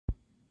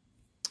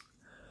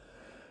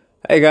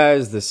Hey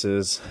guys, this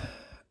is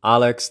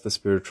Alex the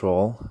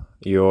Spiritual,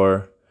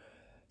 your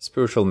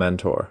spiritual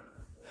mentor.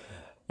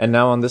 And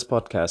now on this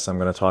podcast, I'm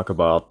going to talk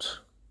about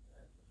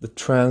the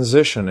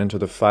transition into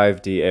the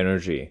 5D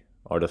energy,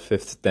 or the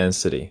fifth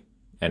density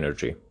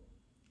energy,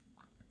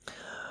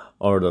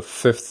 or the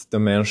fifth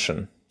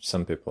dimension,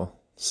 some people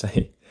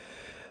say.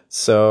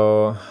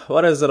 So,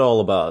 what is it all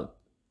about?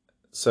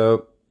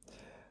 So,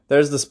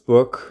 there's this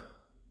book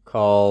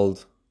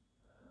called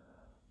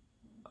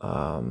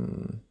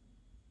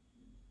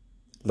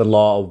The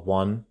Law of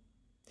One,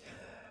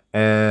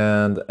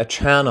 and a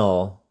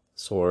channel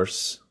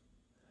source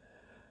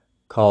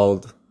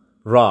called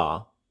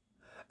Ra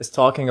is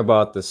talking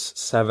about the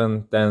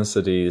seven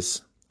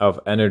densities of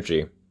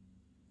energy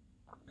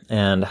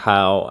and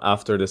how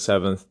after the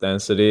seventh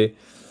density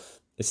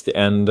it's the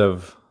end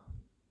of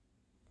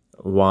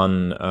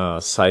one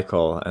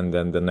cycle and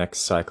then the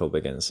next cycle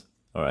begins.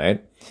 All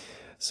right,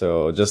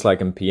 so just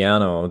like in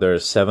piano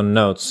there's seven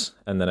notes,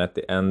 and then at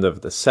the end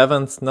of the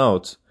seventh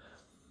note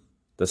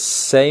the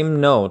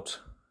same note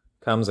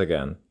comes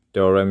again.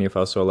 Do, re, mi,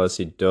 fa, sol, la,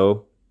 si,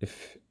 do.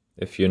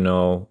 If you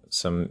know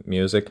some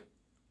music,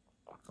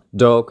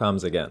 do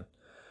comes again.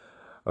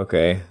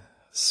 Okay,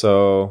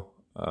 so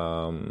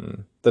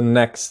the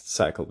next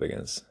cycle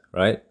begins,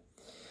 right?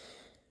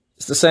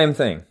 It's the same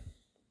thing.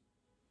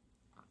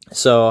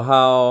 So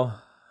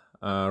how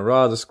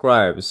Ra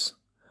describes,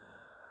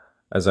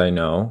 as I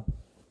know,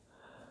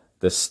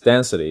 the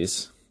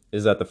densities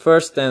is that the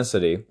first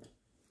density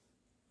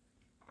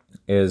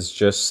is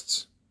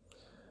just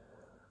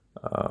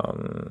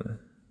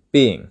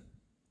being,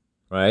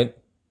 right?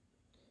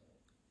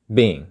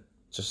 Being,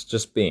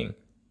 just being.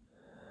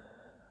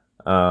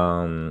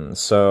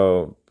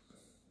 So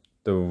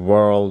the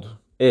world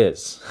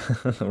is,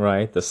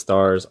 right? The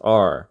stars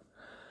are,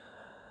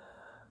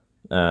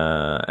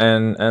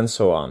 and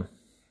so on.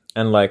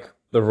 And like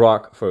the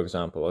rock, for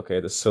example, okay,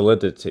 the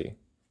solidity.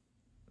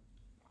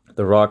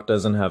 The rock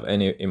doesn't have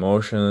any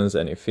emotions,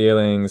 any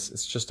feelings.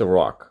 It's just a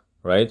rock,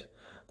 right?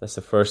 That's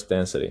the first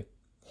density.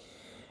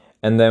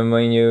 And then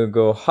when you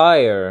go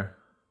higher,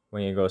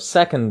 when you go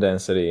second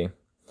density,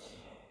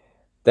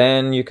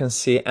 then you can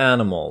see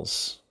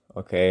animals,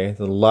 okay?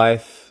 The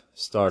life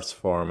starts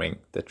forming,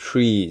 the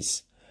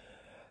trees.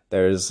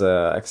 There's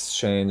an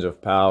exchange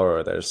of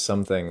power. There's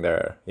something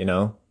there, you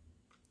know?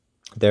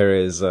 There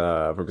is,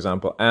 for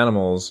example,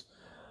 animals.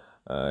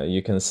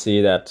 You can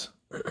see that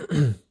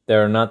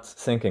they're not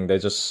thinking. They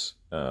just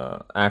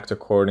act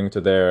according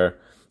to their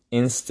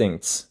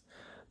instincts.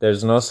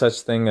 There's no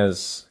such thing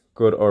as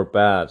good or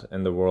bad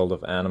in the world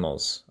of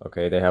animals.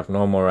 Okay, they have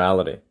no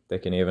morality. They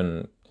can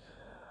even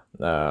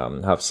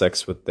have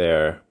sex with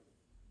their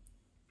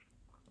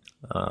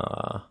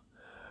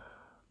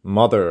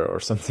mother or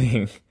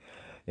something.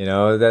 You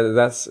know,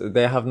 that's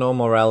they have no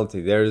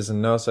morality. There is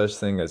no such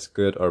thing as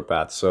good or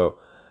bad. So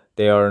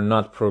they are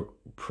not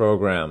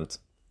programmed.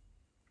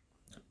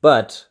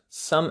 But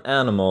some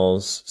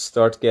animals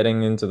start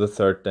getting into the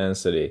third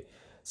density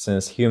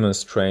since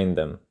humans train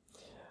them.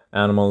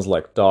 Animals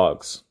like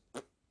dogs,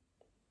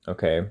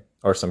 okay,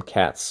 or some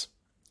cats.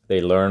 They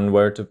learn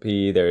where to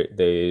pee.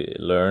 They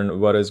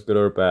learn what is good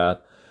or bad.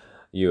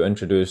 You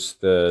introduce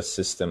the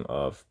system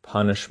of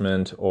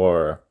punishment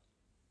or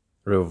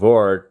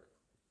reward,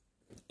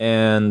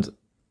 and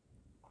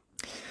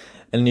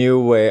a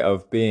new way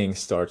of being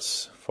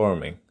starts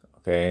forming.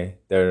 Okay,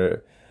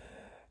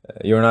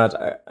 you're not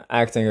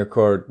acting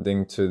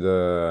according to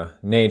the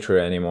nature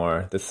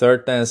anymore. The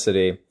third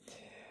density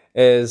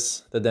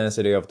is the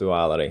density of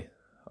duality.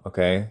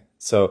 Okay,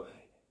 so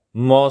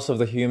most of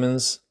the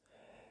humans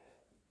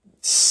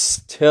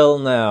still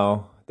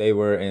now they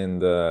were in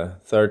the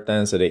third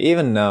density.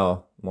 Even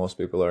now most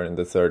people are in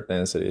the third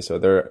density, so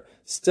they're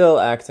still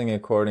acting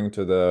according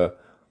to the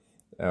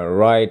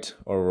right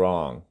or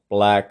wrong,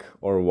 black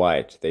or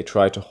white. They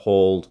try to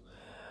hold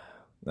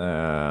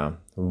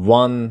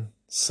one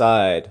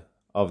side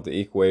of the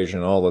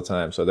equation all the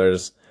time. So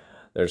there's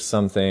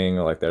something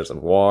like there's a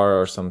war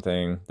or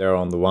something. They're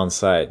on the one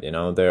side, you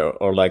know. There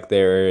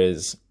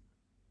is,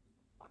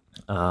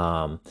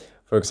 for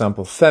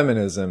example,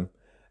 feminism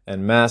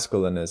and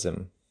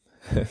masculinism.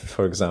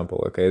 For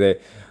example, okay,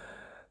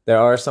 there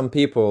are some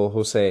people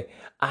who say,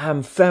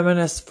 I'm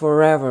feminist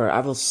forever.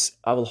 I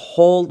will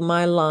hold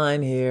my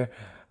line here.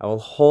 I will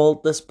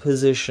hold this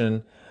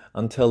position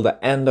until the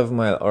end of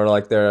my, or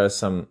like there are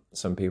some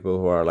people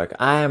who are like,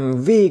 I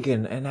am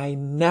vegan and I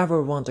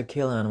never want to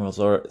kill animals.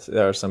 Or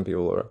there are some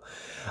people who are,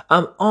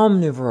 I'm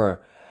omnivore.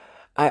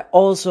 I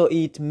also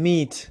eat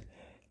meat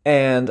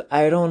and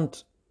I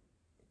don't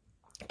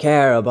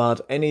care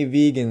about any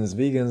vegans.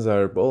 Vegans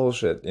are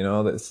bullshit, you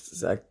know.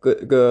 It's like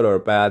good or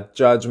bad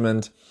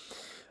judgment.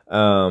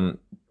 Oh,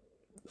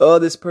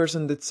 this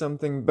person did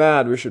something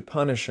bad, we should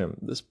punish him.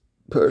 This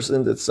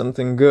person did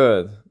something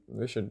good,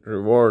 we should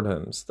reward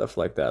him. Stuff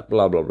like that,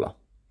 blah blah blah.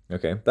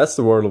 Okay, that's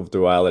the world of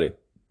duality.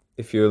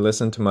 If you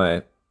listen to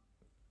my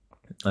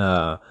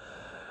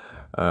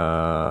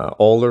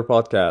older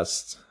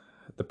podcast,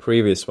 the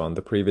previous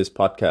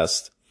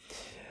podcast,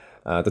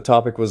 The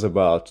topic was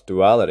about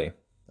duality,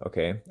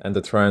 okay, and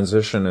the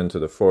transition into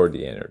the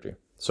 4D energy.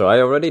 So I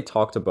already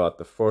talked about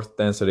the fourth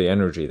density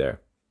energy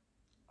there.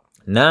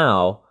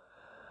 Now,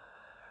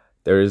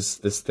 there is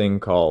this thing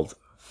called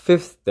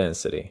fifth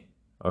density,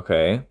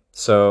 okay?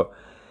 So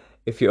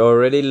if you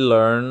already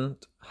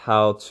learned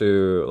how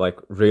to like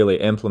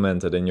really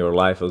implement it in your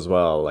life as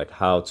well, like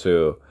how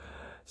to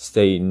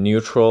stay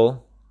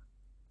neutral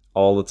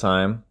all the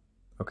time,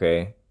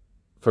 okay?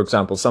 For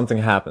example, something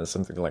happens,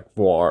 something like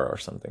war or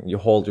something. You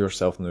hold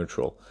yourself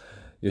neutral.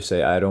 You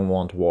say, I don't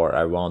want war,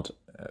 I want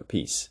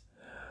peace.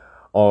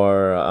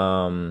 Or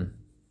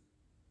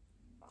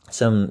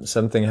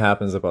something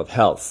happens about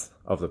health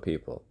of the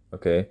people,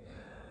 okay?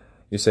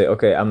 You say,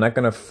 okay, I'm not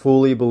gonna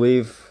fully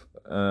believe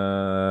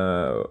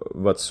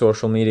what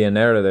social media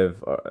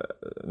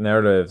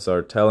narratives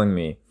are telling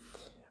me.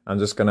 I'm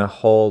just gonna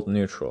hold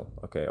neutral,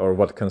 okay? Or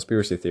what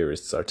conspiracy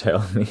theorists are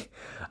telling me.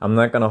 I'm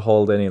not gonna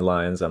hold any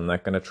lines. I'm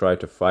not gonna try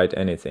to fight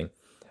anything.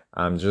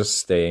 I'm just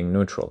staying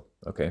neutral,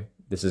 okay?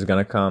 This is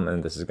gonna come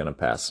and this is gonna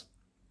pass.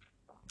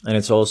 And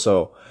it's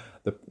also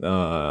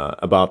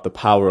about the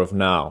power of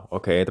now,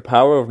 okay? The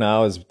power of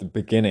now is the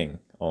beginning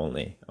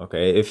only,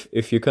 okay?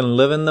 If you can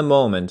live in the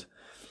moment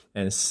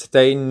and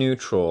stay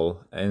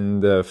neutral in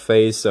the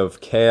face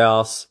of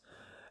chaos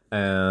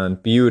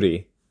and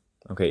beauty,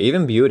 okay,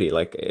 even beauty,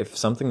 like if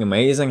something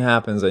amazing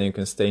happens and you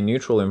can stay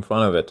neutral in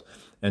front of it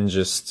and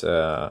just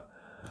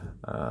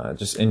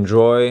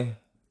enjoy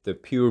the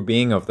pure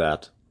being of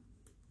that,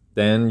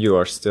 then you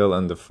are still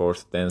in the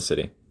fourth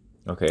density,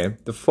 okay?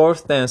 The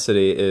fourth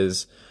density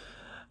is,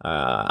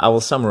 I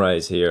will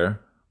summarize here,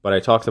 but I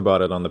talked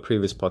about it on the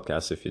previous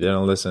podcast. If you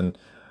didn't listen,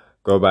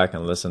 go back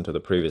and listen to the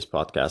previous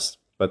podcast.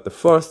 But the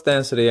fourth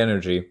density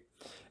energy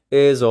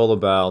is all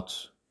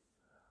about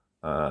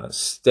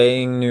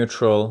staying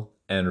neutral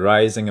and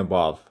rising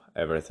above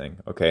everything,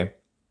 okay?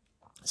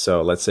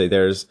 So let's say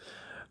there's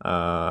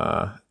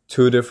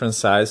two different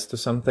sides to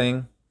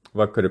something.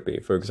 What could it be?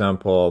 For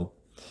example,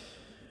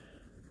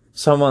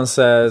 someone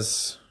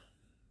says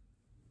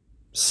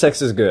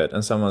sex is good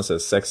and someone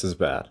says sex is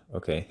bad,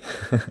 okay?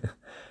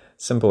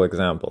 Simple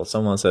example.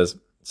 Someone says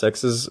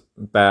sex is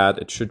bad,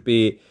 it should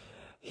be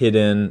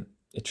hidden,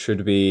 it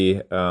should be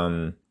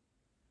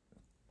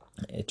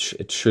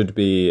it should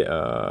be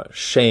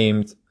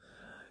shamed,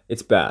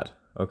 it's bad,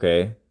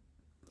 okay?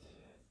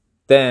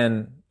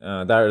 Then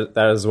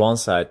there is one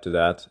side to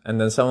that, and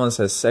then someone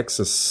says sex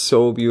is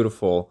so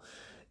beautiful,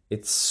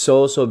 it's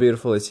so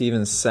beautiful, it's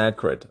even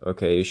sacred,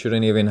 okay? You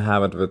shouldn't even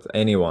have it with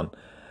anyone,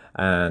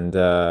 and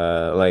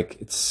like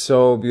it's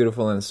so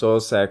beautiful and so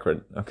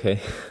sacred, okay?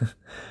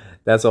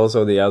 That's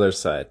also the other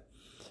side.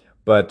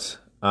 But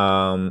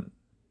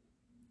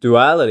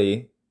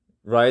duality,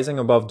 rising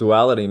above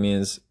duality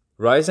means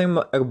rising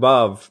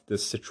above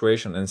this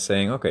situation and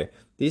saying, okay,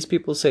 these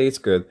people say it's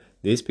good,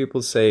 these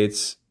people say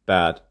it's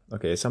bad,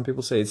 okay? Some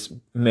people say it's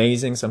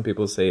amazing, some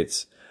people say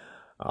it's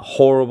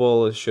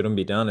horrible, it shouldn't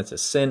be done, it's a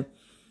sin.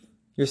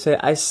 You say,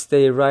 I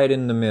stay right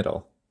in the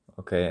middle,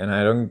 okay? And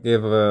I don't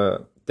give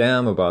a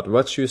damn about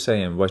what you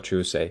say and what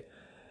you say.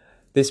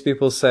 These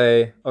people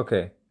say,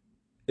 okay,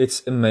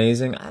 it's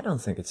amazing. I don't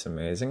think it's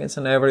amazing. It's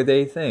an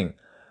everyday thing,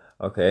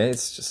 okay?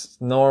 It's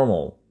just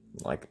normal,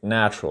 like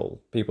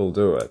natural. People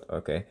do it,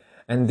 okay?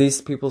 And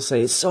these people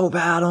say, it's so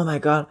bad, oh my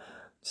God.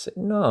 Say,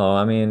 no,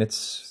 I mean,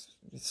 it's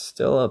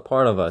still a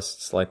part of us.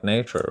 It's like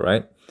nature,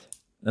 right?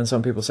 And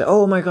some people say,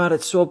 oh my God,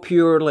 it's so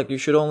pure. Like you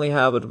should only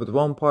have it with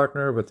one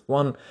partner, with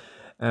one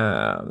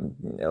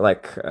soulmate,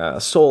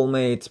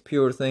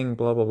 pure thing,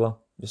 blah, blah, blah.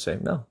 You say,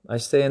 no, I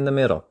stay in the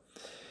middle.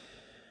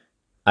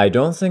 I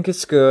don't think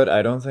it's good.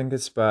 I don't think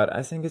it's bad.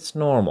 I think it's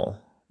normal.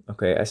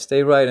 Okay, I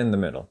stay right in the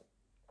middle.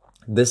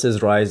 This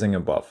is rising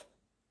above.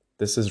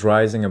 This is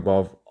rising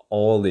above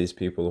all these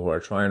people who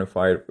are trying to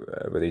fight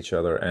with each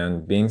other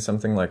and being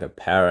something like a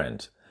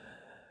parent,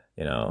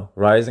 you know,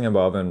 rising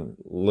above and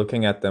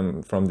looking at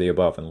them from the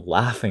above and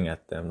laughing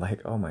at them like,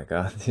 oh my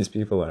God, these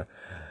people are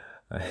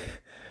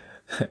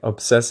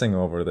obsessing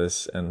over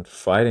this and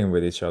fighting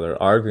with each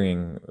other,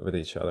 arguing with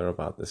each other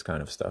about this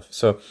kind of stuff.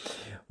 So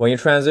when you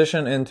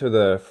transition into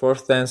the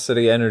fourth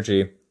density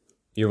energy,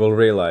 you will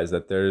realize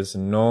that there is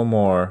no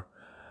more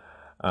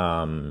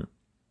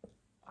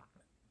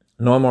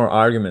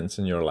arguments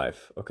in your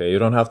life, okay? You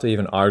don't have to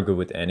even argue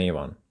with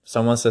anyone.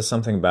 Someone says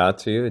something bad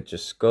to you, it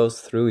just goes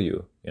through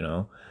you, you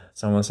know?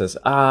 Someone says,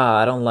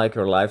 I don't like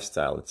your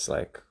lifestyle. It's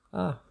like,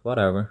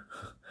 whatever.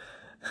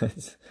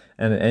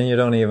 and you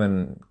don't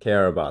even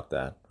care about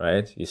that,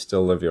 right? You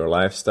still live your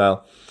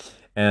lifestyle.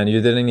 And you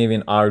didn't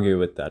even argue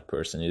with that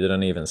person. You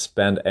didn't even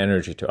spend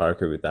energy to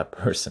argue with that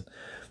person.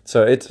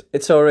 So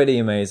it's already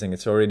amazing.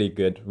 It's already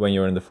good when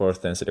you're in the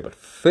fourth density. But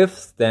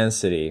fifth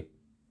density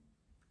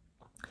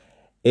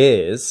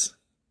is,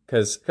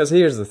 because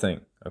here's the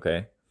thing,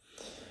 okay?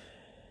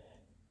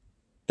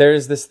 There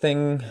is this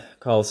thing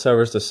called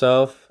service to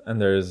self,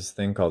 and there is this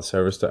thing called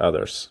service to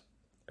others,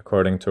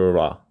 according to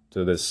Ra,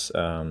 to this,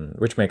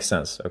 which makes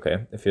sense,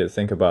 okay? If you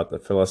think about the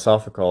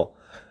philosophical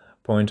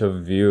point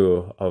of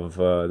view of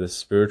the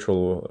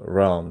spiritual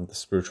realm, the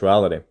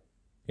spirituality,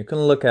 You can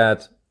look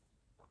at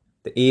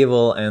the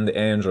evil and the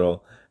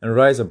angel and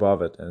rise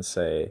above it and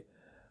say,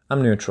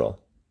 I'm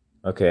neutral.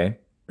 Okay?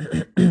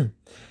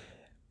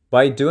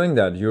 By doing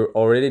that, you're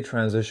already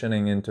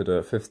transitioning into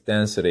the fifth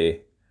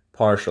density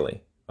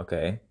partially.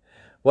 Okay?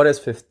 What is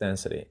fifth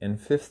density? In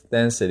fifth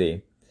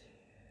density,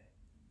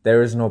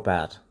 there is no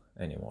bad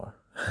anymore.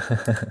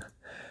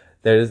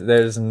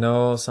 there's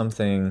no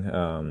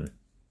something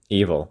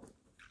evil.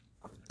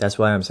 That's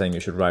why I'm saying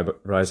you should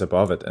rise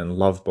above it and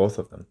love both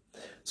of them.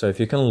 So if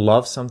you can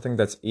love something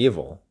that's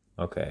evil,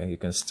 okay, you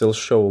can still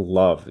show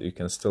love, you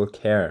can still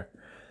care,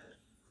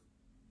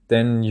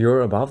 then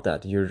you're above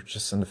that. You're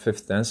just in the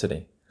fifth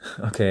density.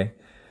 Okay?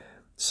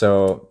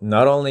 So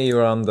not only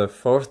you're on the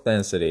fourth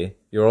density,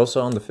 you're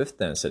also on the fifth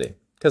density.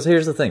 Because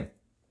here's the thing.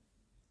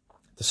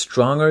 The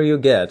stronger you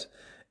get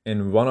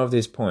in one of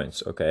these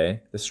points,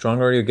 okay, the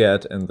stronger you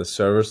get in the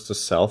service to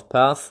self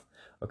path,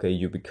 okay,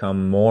 you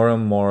become more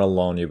and more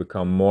alone. You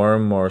become more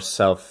and more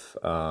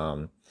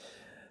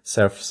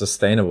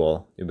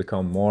self-sustainable. You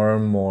become more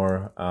and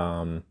more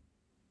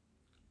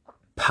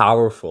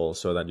powerful,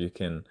 so that you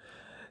can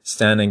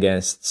stand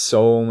against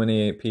so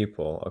many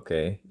people.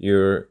 Okay,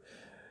 you're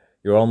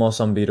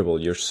almost unbeatable.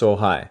 You're so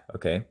high.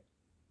 Okay,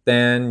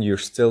 then you're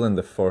still in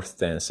the fourth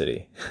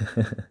density.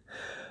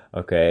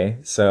 Okay,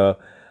 so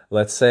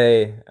let's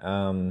say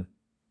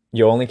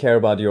you only care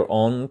about your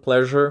own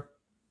pleasure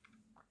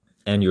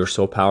and you're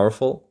so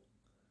powerful,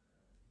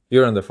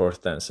 you're in the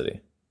fourth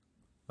density.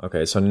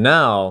 Okay, so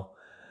now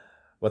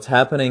what's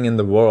happening in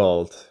the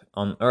world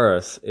on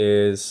Earth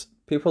is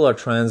people are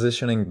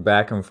transitioning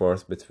back and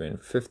forth between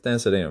fifth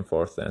density and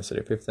fourth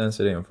density, fifth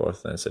density and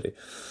fourth density.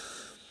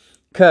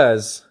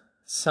 Because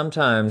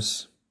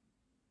sometimes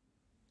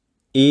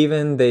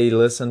even they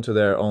listen to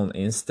their own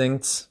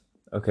instincts,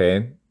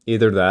 okay?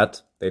 Either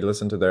that, they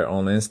listen to their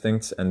own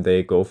instincts and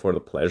they go for the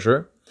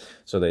pleasure.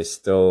 So they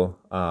still,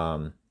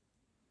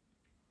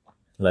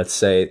 let's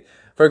say,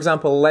 for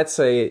example, let's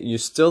say you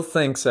still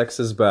think sex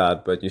is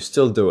bad, but you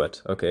still do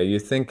it, okay? You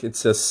think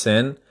it's a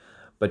sin,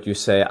 but you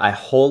say, I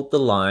hold the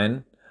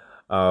line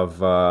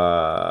of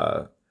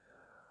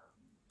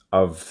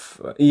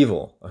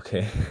evil,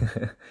 okay?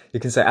 You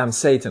can say, I'm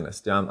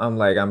Satanist.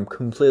 I'm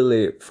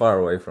completely far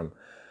away from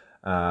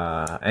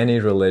any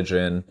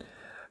religion.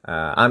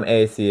 I'm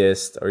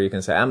atheist, or you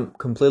can say I'm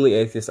completely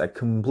atheist. I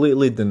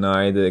completely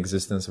deny the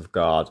existence of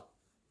God.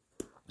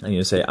 And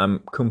you say I'm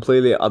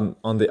completely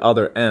on the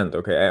other end.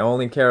 Okay, I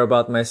only care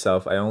about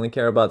myself. I only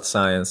care about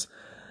science.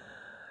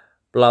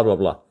 Blah blah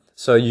blah.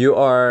 So you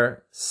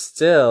are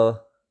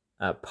still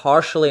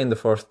partially in the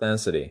fourth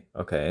density.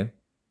 Okay,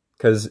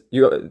 because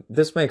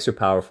this makes you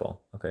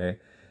powerful. Okay,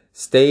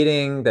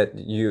 stating that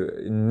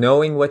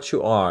knowing what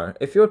you are.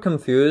 If you're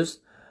confused,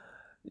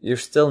 you're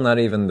still not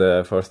even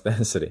the fourth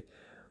density.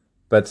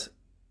 But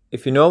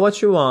if you know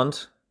what you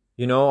want,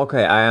 you know,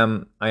 okay, I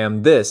am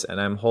this and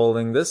I'm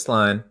holding this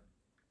line,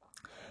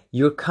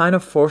 you're kind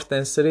of fourth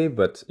density,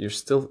 but you're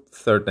still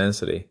third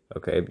density,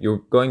 okay? You're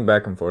going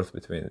back and forth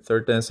between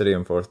third density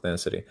and fourth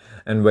density.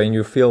 And when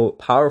you feel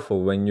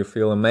powerful, when you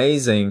feel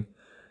amazing,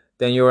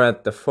 then you're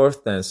at the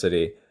fourth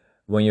density.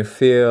 When you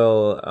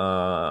feel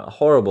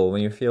horrible,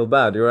 when you feel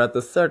bad, you're at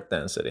the third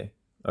density,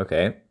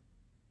 okay?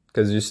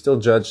 Because you still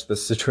judge the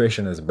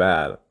situation as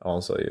bad.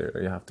 Also,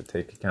 you have to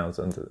take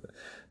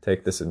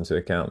this into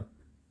account.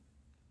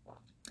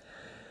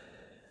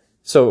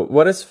 So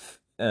what is?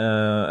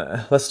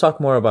 Let's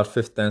talk more about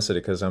fifth density,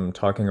 because I'm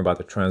talking about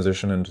the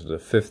transition into the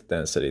fifth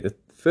density. The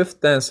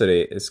fifth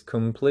density is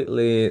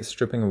completely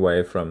stripping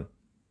away from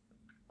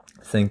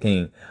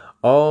thinking,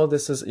 oh,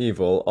 this is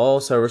evil, oh,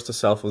 service to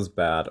self is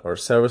bad, or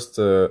service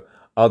to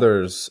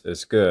others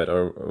is good,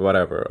 or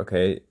whatever,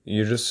 okay?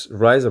 You just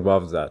rise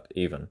above that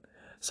even.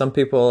 Some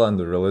people in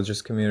the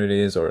religious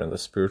communities or in the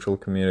spiritual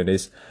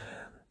communities,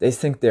 they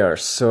think they are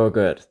so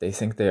good. They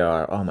think they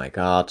are, oh my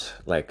God,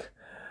 like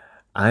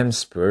I'm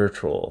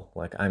spiritual.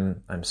 Like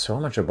I'm so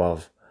much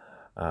above.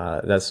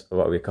 That's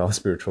what we call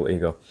spiritual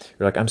ego.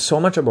 You're like, I'm so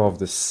much above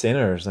the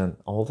sinners and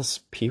all these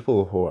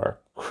people who are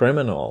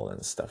criminal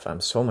and stuff. I'm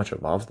so much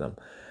above them.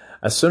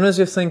 As soon as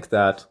you think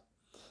that,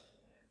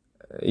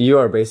 you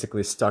are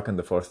basically stuck in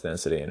the fourth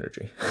density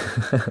energy.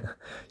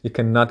 You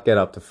cannot get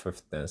up to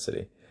fifth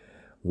density.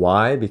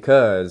 Why?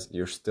 Because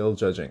you're still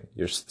judging.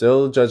 You're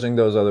still judging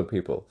those other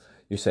people.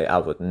 You say, I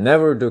would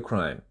never do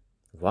crime.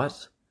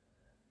 What?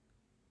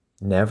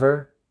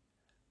 Never?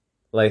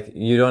 Like,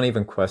 you don't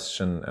even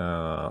question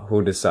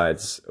who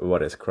decides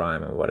what is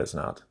crime and what is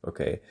not,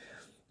 okay?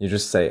 You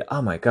just say,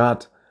 oh my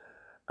God,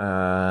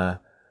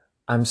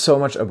 I'm so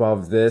much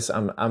above this.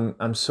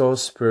 I'm so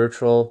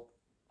spiritual.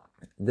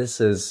 This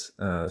is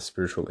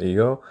spiritual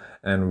ego.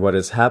 And what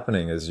is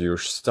happening is you're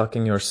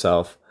stucking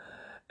yourself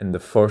in the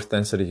fourth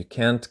density. You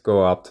can't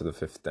go up to the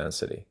fifth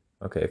density.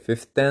 Okay,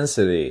 fifth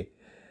density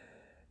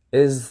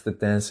is the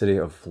density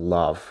of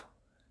love.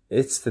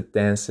 It's the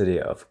density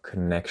of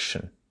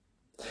connection.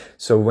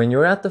 So when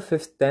you're at the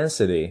fifth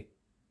density,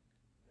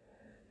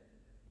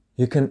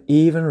 you can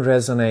even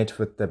resonate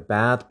with the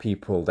bad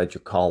people that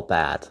you call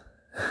bad.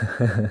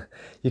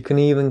 You can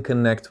even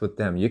connect with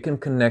them. You can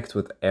connect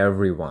with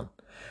everyone.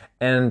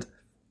 And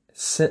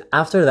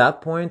after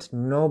that point,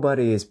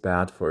 nobody is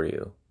bad for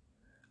you.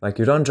 Like,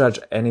 you don't judge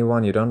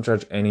anyone, you don't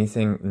judge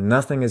anything,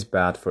 nothing is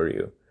bad for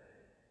you.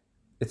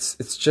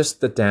 It's just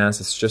the dance,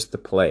 it's just the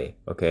play,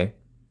 okay?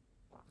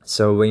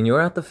 So when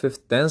you're at the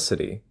fifth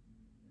density,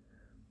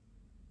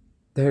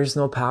 there's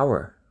no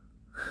power.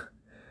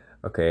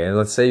 Okay, and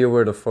let's say you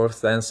were the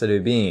fourth density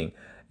being,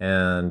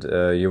 and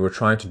you were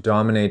trying to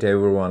dominate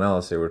everyone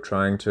else, you were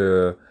trying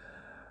to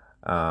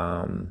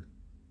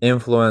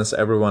influence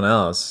everyone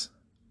else,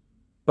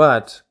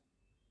 but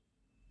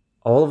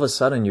all of a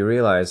sudden you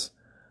realize,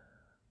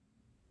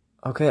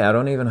 okay, I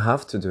don't even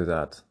have to do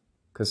that,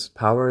 because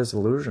power is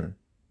illusion.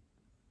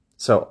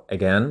 So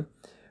again,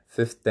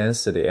 fifth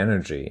density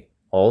energy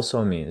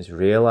also means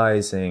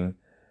realizing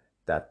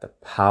that the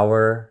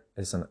power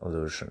is an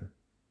illusion.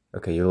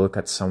 Okay, you look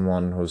at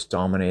someone who's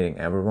dominating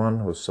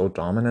everyone, who's so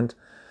dominant,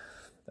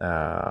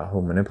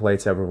 who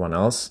manipulates everyone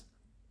else,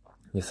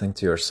 you think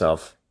to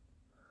yourself,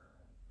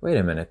 wait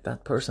a minute,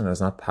 that person is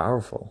not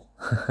powerful.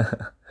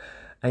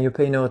 And you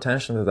pay no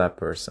attention to that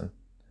person.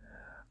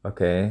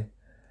 Okay?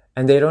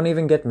 And they don't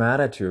even get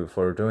mad at you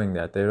for doing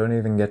that. They don't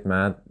even get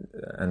mad,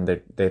 and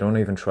they don't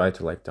even try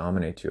to like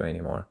dominate you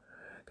anymore.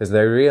 Because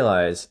they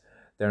realize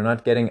they're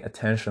not getting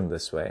attention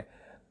this way.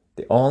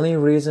 The only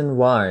reason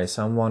why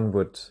someone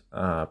would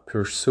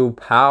pursue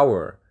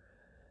power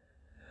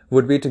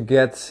would be to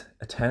get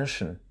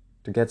attention,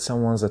 to get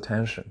someone's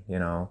attention, you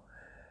know.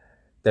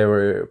 They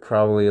were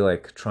probably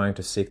like trying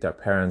to seek their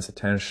parents'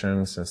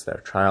 attention since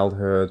their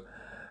childhood,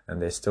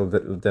 and they still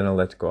didn't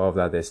let go of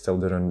that. They still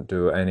didn't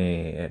do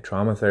any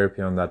trauma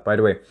therapy on that. By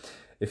the way,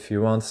 if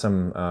you want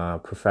some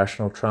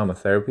professional trauma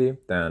therapy,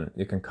 then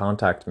you can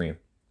contact me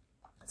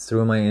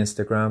through my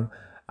Instagram,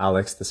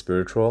 Alex the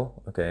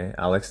Spiritual, okay,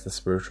 Alex the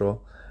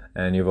Spiritual,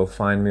 and you will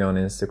find me on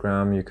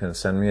Instagram. You can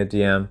send me a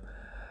DM,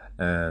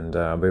 and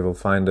we will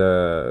find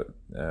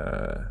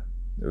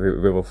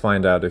we will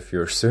find out if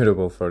you're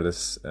suitable for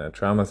this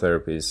trauma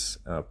therapies,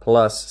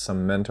 plus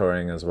some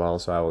mentoring as well.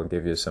 So I will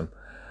give you some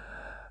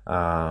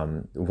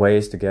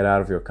ways to get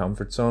out of your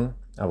comfort zone.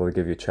 I will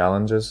give you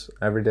challenges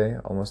every day,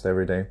 almost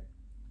every day.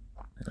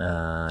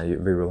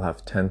 We will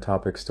have 10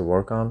 topics to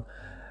work on,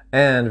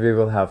 and we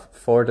will have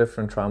 4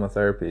 different trauma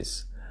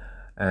therapies.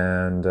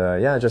 And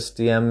yeah, just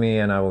DM me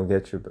and I will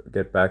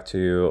get back to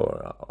you,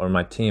 or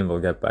my team will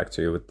get back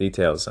to you with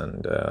details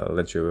and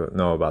let you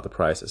know about the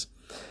prices.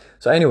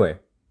 So anyway,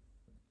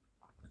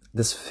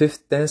 this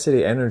fifth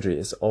density energy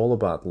is all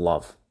about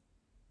love.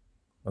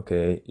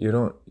 Okay, you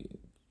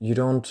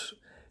don't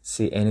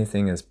see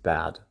anything as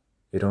bad.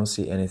 You don't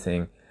see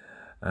anything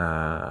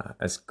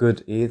as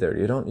good either.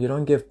 You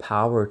don't give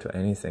power to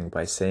anything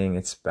by saying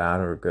it's bad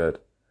or good.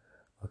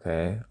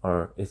 Okay,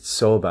 or it's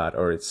so bad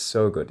or it's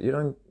so good. You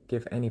don't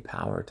give any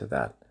power to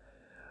that.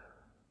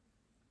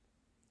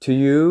 To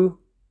you,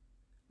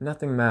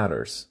 nothing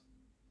matters.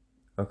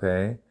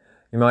 Okay,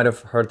 you might have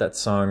heard that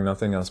song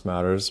 "Nothing Else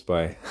Matters"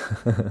 by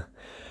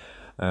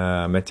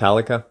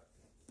Metallica.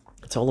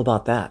 It's all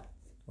about that.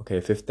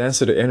 Okay, fifth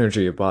density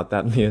energy about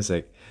that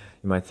music.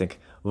 You might think,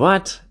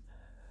 what?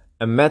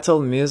 A metal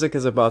music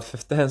is about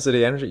fifth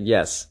density energy?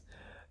 Yes,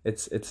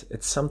 it's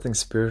something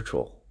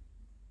spiritual.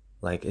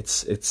 Like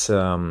it's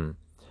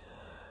a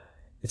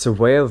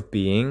way of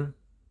being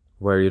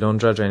where you don't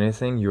judge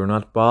anything. You're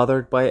not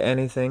bothered by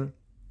anything.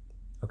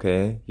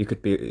 Okay, you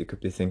could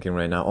be thinking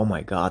right now, oh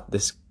my God,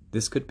 this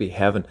could be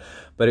heaven,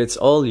 but it's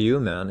all you,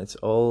 man. It's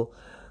all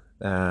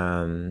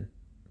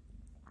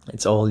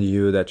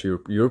you that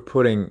you're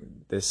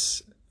putting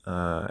this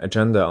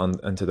agenda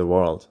onto the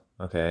world.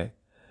 Okay,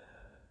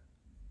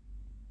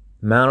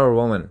 man or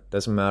woman,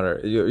 doesn't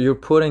matter. You're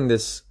putting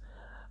this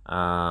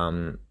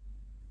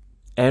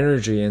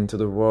energy into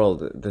the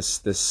world.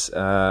 This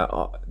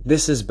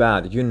is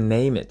bad. You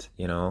name it.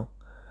 You know,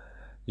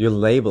 you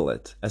label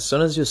it. As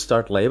soon as you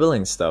start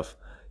labeling stuff,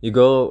 you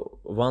go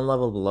one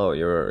level below.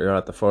 You're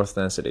at the fourth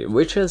density,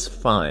 which is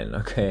fine.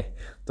 Okay,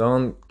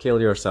 don't kill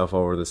yourself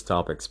over these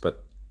topics.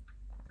 But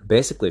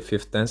basically,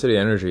 fifth density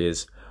energy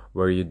is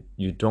where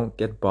you don't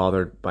get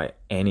bothered by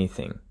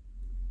anything.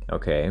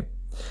 Okay,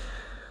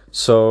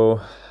 so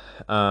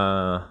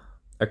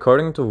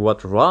according to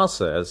what Ra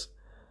says,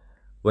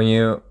 when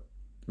you're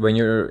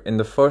in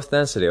the fourth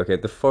density, okay,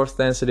 the fourth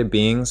density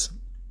beings,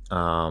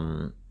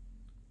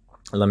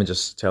 let me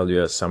just tell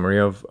you a summary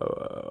of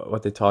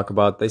what they talk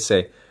about. They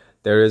say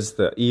there is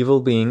the evil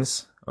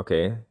beings,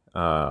 okay,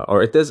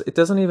 or it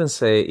doesn't even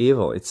say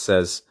evil. It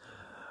says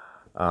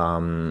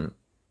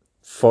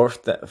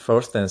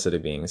fourth density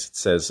beings. It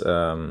says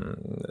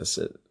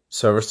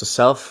service to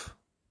self,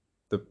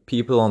 the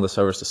people on the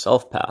service to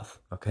self path.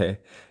 Okay,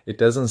 it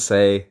doesn't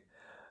say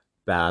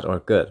bad or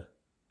good.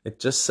 It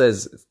just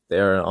says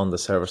they're on the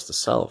service to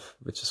self,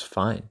 which is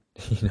fine,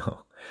 you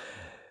know.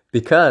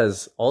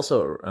 Because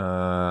also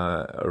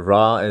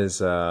Ra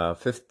is a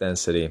fifth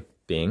density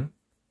being,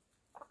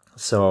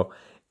 so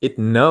it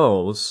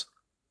knows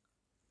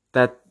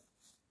that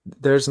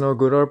there's no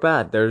good or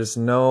bad. There's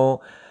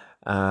no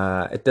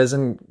It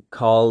doesn't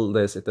call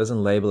this, it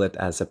doesn't label it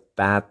as a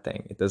bad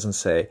thing. It doesn't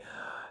say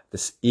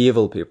this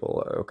evil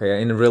people.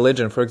 Okay, in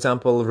religion, for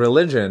example,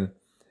 religion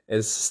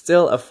is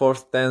still a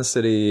fourth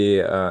density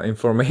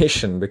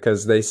information,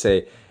 because they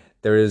say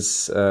there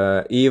is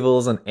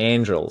evils and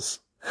angels.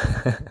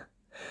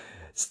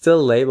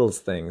 Still labels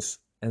things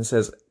and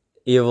says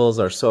evils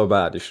are so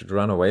bad, you should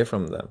run away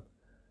from them.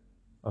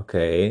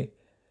 Okay,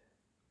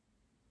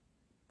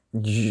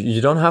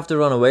 you don't have to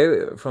run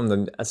away from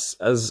them. As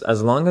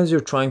long as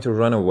you're trying to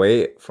run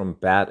away from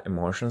bad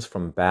emotions,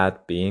 from bad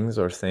beings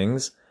or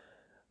things,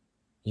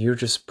 you're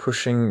just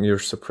pushing, you're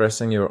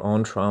suppressing your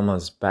own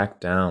traumas back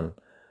down.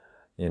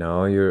 You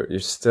know, you're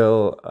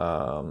still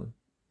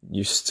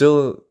you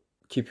still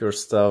keep your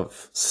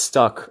stuff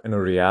stuck in a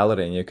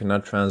reality, and you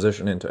cannot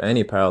transition into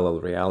any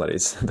parallel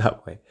realities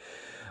that way.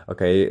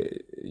 Okay,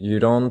 you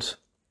don't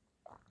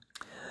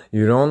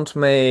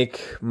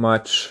make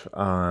much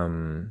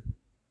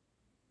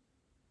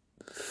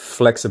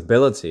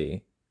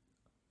flexibility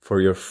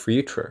for your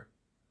future.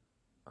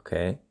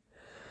 Okay,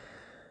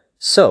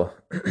 so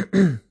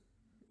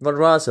what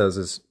Ra says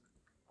is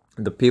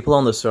the people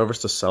on the service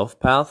to self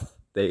path,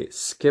 they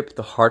skip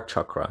the heart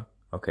chakra.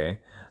 Okay,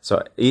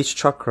 so each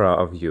chakra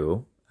of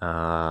you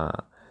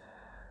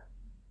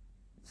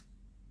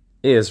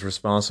is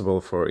responsible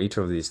for each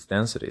of these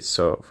densities.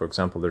 So, for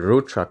example, the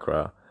root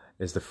chakra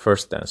is the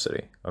first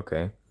density.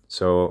 Okay,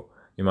 so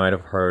you might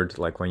have heard,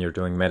 like when you're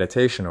doing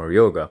meditation or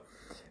yoga,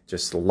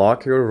 just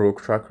lock your root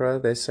chakra,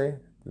 they say,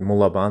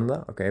 Mula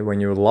Bandha. Okay,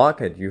 when you lock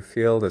it, you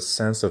feel this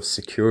sense of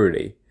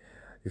security.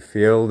 You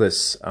feel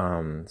this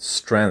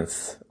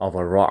strength of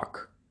a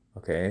rock.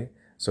 Okay,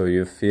 so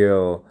you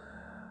feel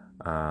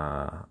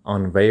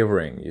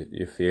unwavering.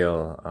 You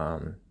feel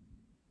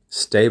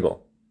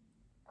stable.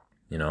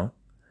 You know.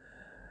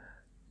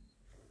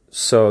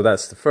 So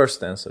that's the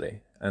first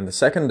density. And the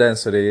second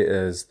density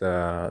is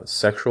the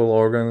sexual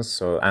organs.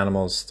 So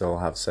animals still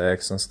have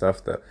sex and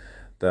stuff.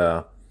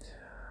 The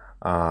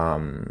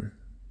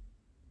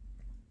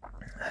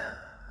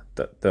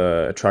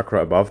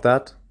chakra above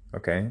that,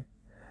 okay,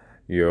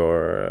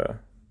 your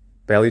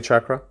belly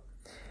chakra.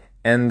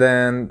 And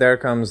then there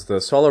comes the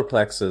solar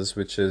plexus,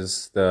 which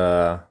is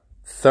the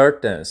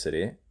third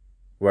density,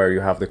 where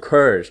you have the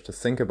courage to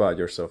think about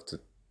yourself, to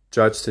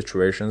judge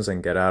situations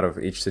and get out of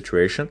each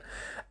situation.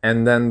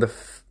 And then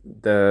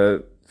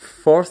the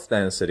fourth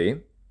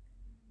density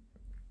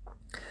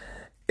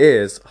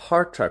is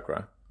heart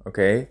chakra,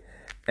 okay?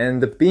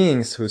 And the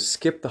beings who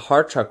skip the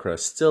heart chakra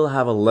still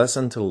have a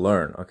lesson to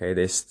learn, okay?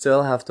 They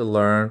still have to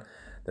learn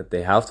that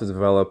they have to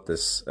develop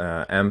this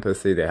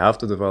empathy, they have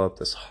to develop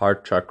this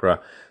heart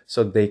chakra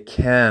so they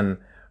can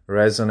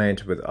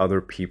resonate with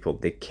other people,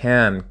 they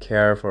can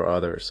care for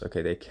others,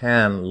 okay? They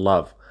can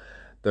love.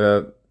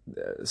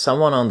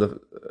 Someone on the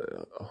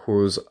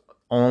who's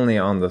only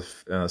on the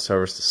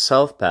service to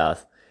self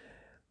path,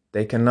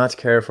 they cannot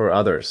care for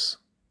others,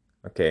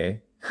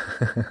 okay?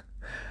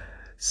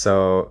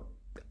 So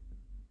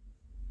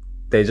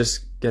they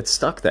just get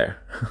stuck there.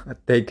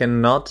 They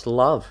cannot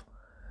love.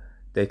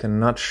 They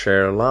cannot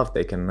share love.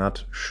 They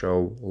cannot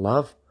show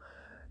love.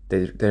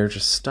 They're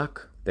just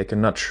stuck. They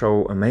cannot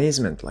show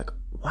amazement. Like,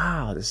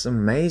 wow, this is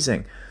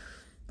amazing.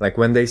 Like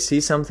when they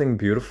see something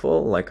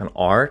beautiful, like an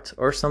art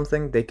or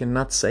something, they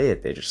cannot say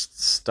it. They're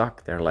just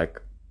stuck. They're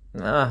like,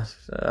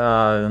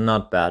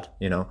 not bad,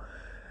 you know.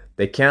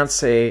 They can't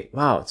say,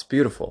 wow, it's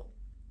beautiful.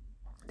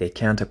 They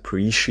can't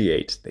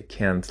appreciate. They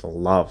can't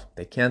love.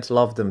 They can't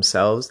love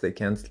themselves. They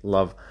can't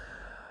love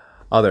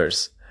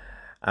others.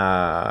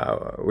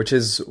 Which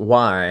is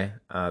why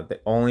the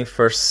only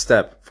first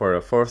step for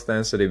a fourth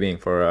density being,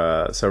 for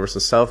a service to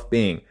self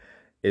being,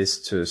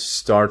 is to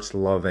start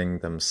loving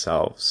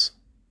themselves.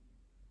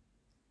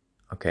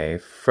 Okay,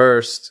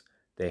 first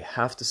they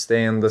have to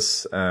stay in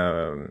this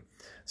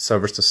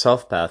service to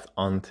self path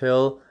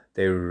until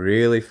they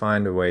really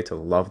find a way to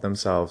love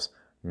themselves,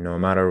 no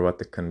matter what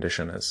the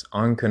condition is.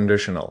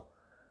 Unconditional.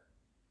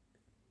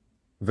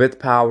 With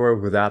power,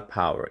 without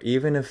power.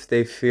 Even if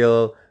they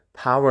feel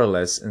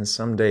powerless in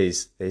some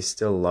days, they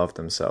still love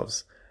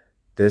themselves.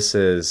 This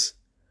is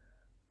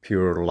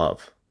pure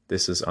love.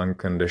 This is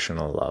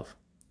unconditional love.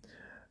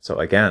 So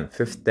again,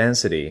 fifth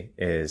density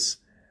is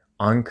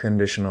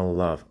unconditional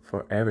love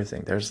for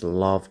everything. There's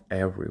love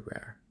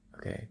everywhere.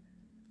 Okay,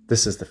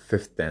 this is the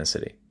fifth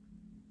density.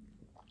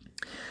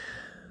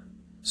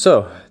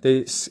 So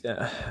they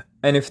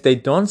and if they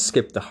don't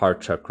skip the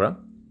heart chakra,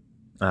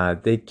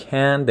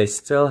 they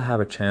still have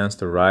a chance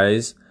to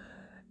rise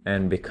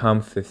and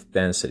become fifth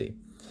density,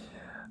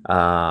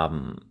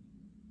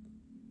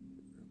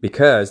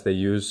 because they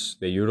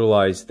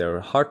utilize their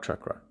heart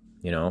chakra,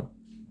 you know.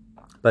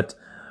 But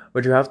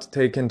what you have to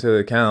take into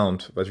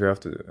account, what you have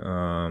to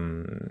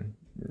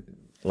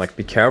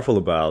be careful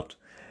about,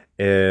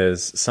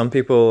 is some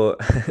people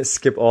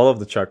skip all of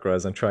the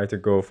chakras and try to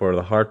go for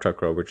the heart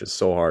chakra, which is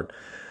so hard.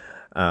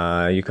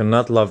 You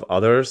cannot love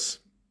others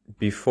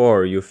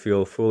before you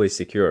feel fully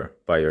secure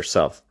by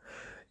yourself.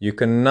 You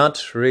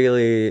cannot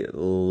really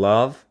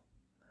love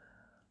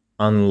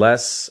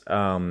unless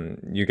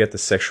you get the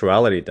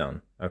sexuality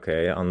done,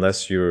 okay,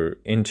 unless you're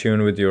in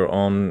tune with your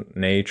own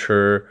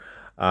nature,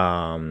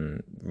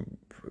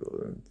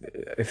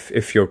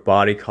 if your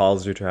body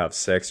calls you to have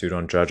sex, you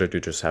don't judge it, you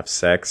just have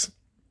sex,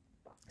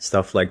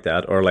 stuff like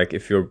that. Or like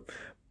if your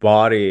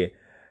body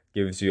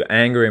gives you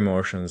anger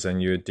emotions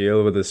and you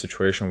deal with the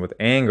situation with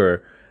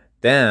anger,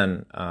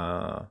 then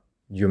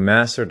you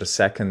master the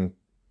second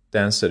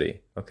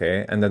density,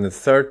 okay? And then the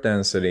third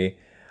density,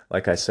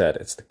 like I said,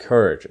 it's the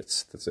courage,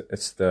 it's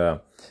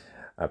the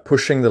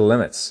pushing the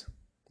limits,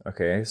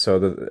 okay?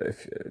 So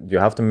if you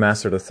have to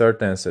master the third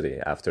density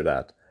after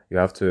that. You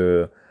have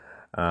to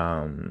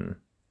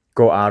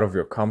go out of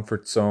your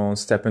comfort zone,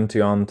 step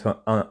into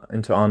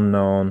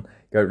unknown,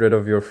 get rid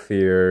of your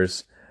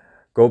fears,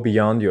 go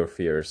beyond your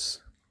fears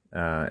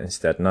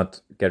instead,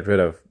 not get rid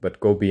of, but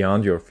go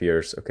beyond your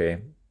fears,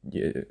 okay?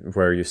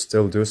 Where you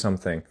still do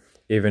something,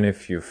 even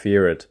if you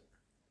fear it.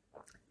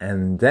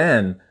 And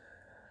then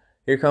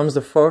here comes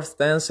the fourth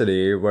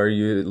density, where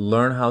you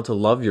learn how to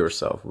love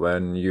yourself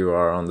when you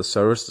are on the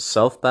service to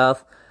self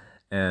path,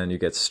 and you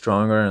get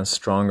stronger and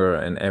stronger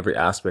in every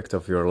aspect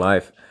of your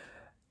life.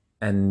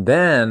 And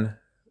then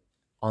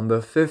on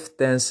the fifth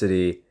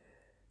density,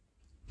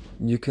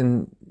 you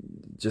can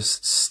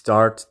just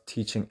start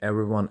teaching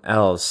everyone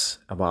else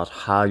about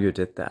how you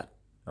did that,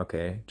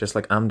 okay? Just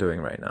like I'm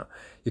doing right now.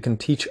 You can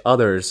teach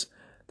others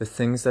the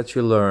things that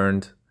you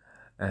learned,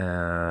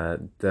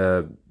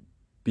 the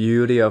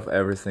beauty of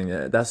everything.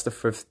 That's the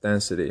fifth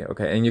density,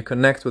 okay? And you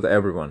connect with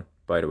everyone,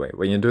 by the way.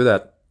 When you do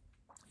that,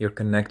 you're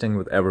connecting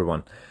with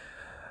everyone.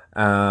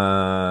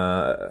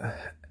 And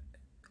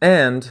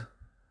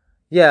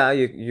yeah,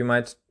 you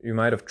might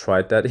have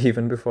tried that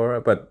even before,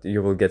 but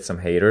you will get some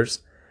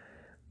haters.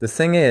 The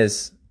thing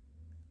is,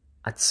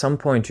 at some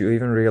point you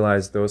even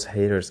realize those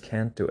haters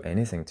can't do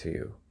anything to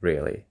you,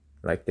 really.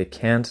 Like, they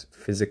can't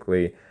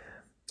physically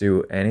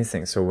do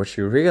anything. So what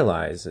you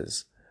realize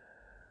is,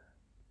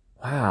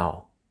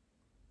 wow,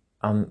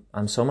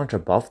 I'm so much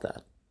above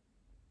that.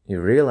 You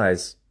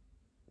realize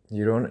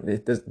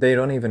they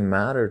don't even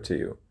matter to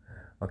you.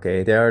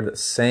 Okay, they are the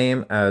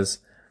same as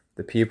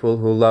the people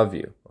who love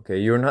you. Okay,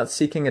 you're not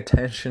seeking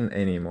attention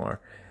anymore.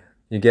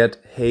 You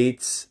get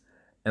hates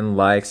and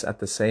likes at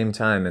the same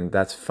time, and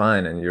that's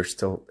fine. And you're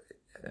still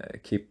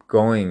keep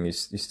going. You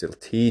still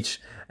teach,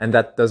 and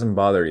that doesn't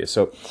bother you.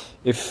 So,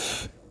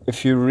 if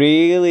you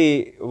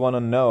really want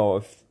to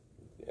know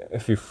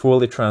if you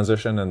fully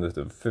transition into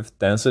the fifth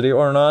density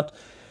or not,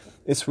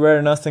 it's where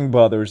nothing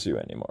bothers you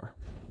anymore.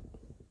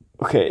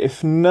 Okay,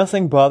 if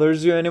nothing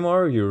bothers you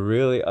anymore, you're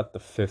really at the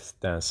fifth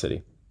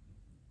density,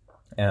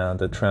 and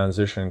the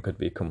transition could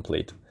be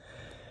complete.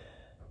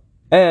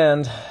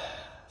 And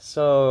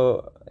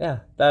so, yeah,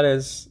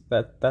 that's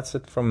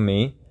it from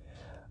me.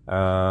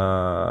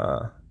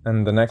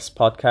 And the next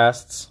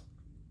podcasts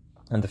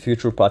and the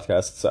future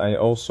podcasts, I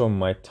also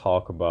might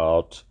talk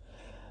about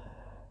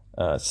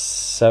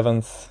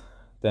seventh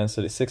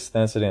density, sixth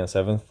density, and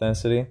seventh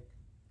density.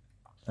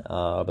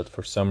 But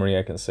for summary,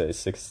 I can say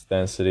sixth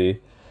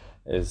density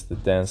is the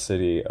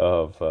density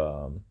of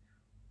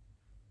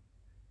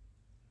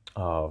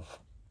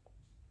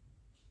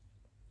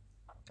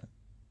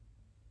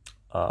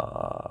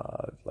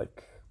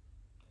like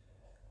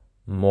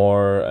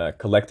more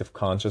collective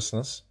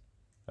consciousness.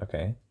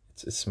 Okay,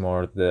 it's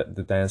more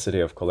the density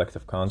of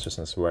collective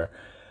consciousness, where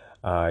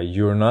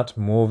you're not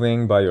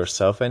moving by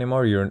yourself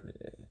anymore.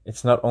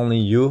 It's not only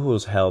you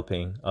who's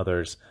helping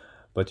others,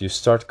 but you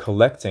start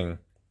collecting.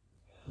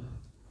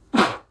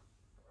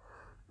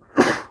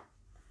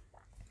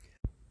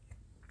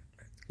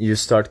 You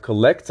start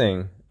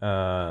collecting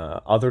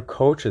other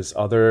coaches,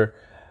 other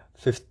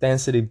fifth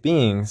density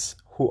beings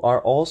who are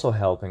also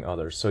helping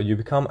others. So you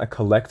become a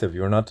collective.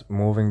 You're not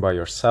moving by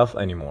yourself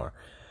anymore.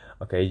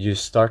 Okay, you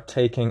start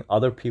taking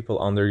other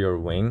people under your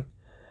wing,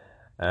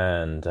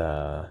 and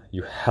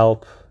you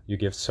help, you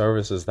give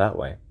services that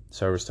way,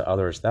 service to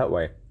others that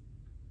way.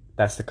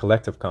 That's the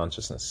collective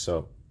consciousness.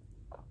 So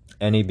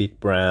any big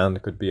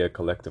brand could be a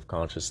collective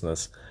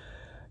consciousness.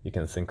 You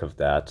can think of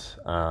that.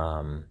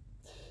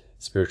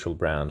 Spiritual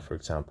brand, for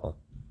example.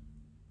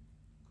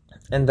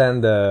 And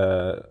then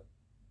the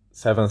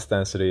seventh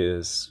density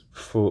is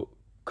full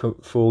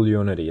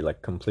unity,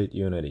 like complete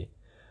unity.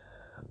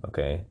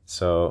 Okay,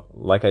 so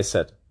like I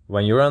said,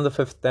 when you're on the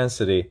fifth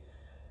density,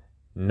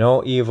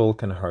 no evil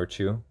can hurt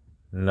you,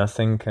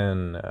 nothing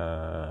can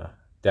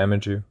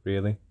damage you,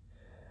 really.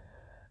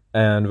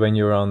 And when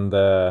you're on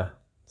the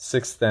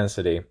sixth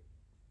density,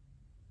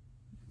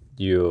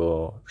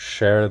 you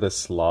share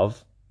this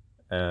love,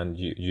 and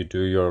you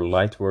do your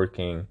light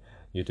working,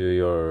 you do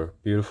your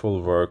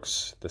beautiful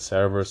works, the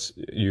service,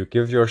 you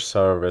give your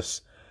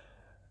service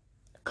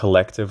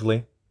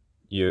collectively.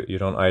 You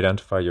don't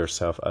identify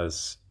yourself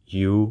as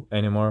you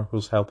anymore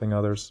who's helping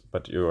others,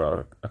 but you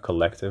are a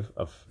collective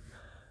of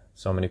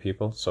so many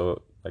people,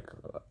 so like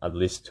at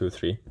least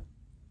 2-3.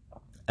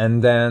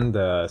 And then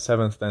the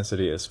seventh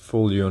density is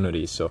full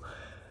unity, so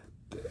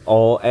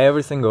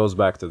everything goes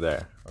back to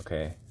there,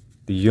 okay?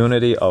 The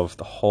unity of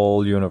the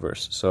whole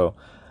universe. So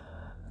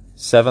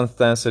Seventh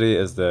density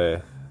is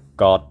the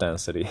God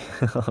density,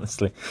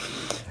 honestly.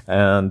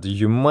 And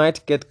you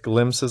might get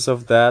glimpses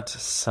of that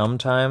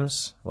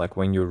sometimes, like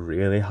when you're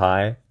really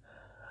high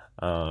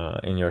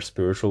in your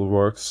spiritual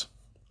works,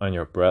 on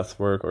your breath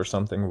work or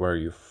something, where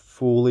you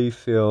fully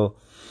feel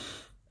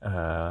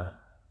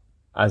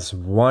as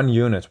one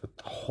unit with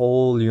the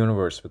whole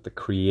universe, with the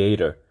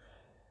creator.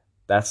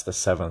 That's the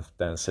seventh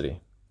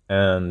density.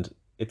 And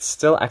it's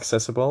still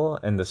accessible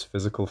in this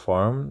physical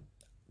form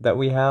that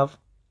we have.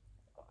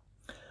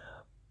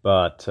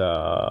 But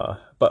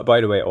by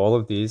the way, all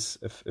of these,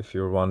 if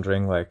you're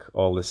wondering, like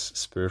all this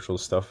spiritual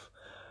stuff,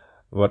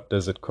 what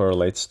does it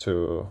correlates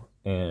to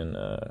in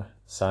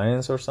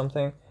science or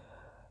something?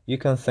 You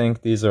can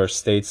think these are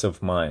states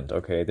of mind.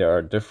 Okay, there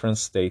are different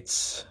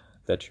states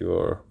that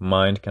your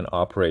mind can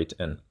operate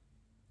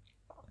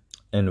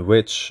in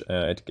which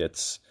it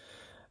gets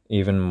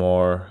even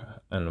more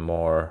and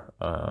more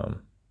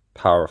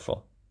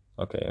powerful.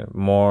 Okay,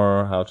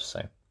 more, how to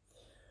say,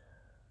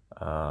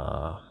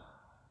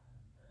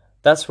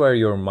 that's where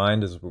your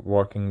mind is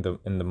working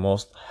in the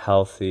most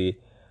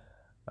healthy,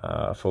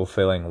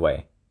 fulfilling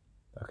way.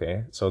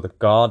 Okay, so the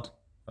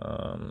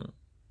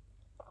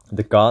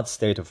God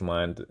state of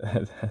mind,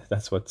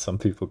 that's what some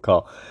people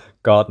call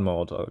God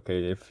mode.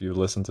 Okay, if you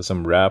listen to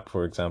some rap,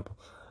 for example,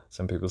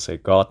 some people say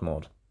God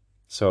mode.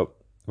 So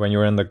when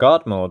you're in the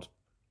God mode,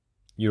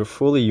 you're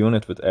fully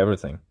unit with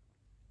everything,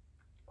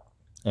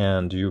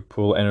 and you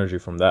pull energy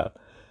from that.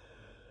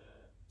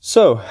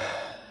 So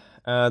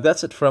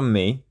that's it from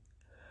me.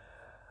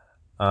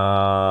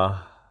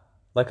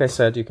 Like I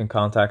said, you can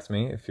contact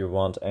me if you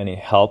want any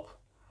help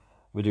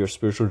with your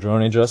spiritual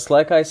journey. Just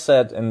like I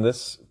said in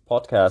this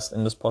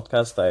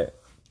podcast, I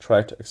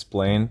try to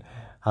explain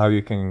how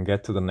you can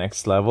get to the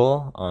next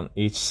level on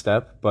each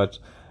step. But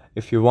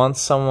if you want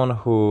someone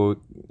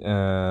who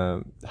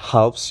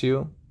helps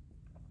you,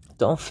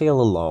 don't feel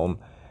alone.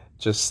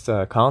 Just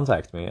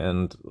contact me,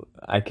 and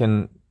I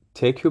can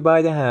take you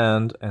by the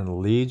hand and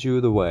lead you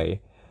the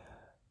way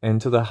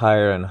into the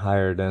higher and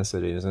higher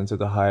densities, into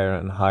the higher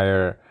and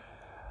higher,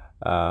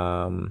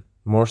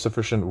 more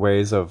sufficient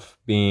ways of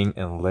being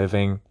and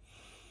living,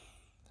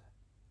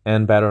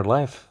 and better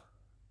life,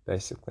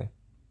 basically.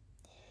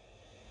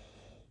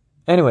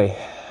 Anyway,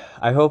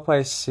 I hope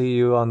I see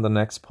you on the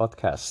next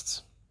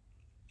podcasts.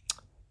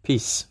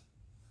 Peace.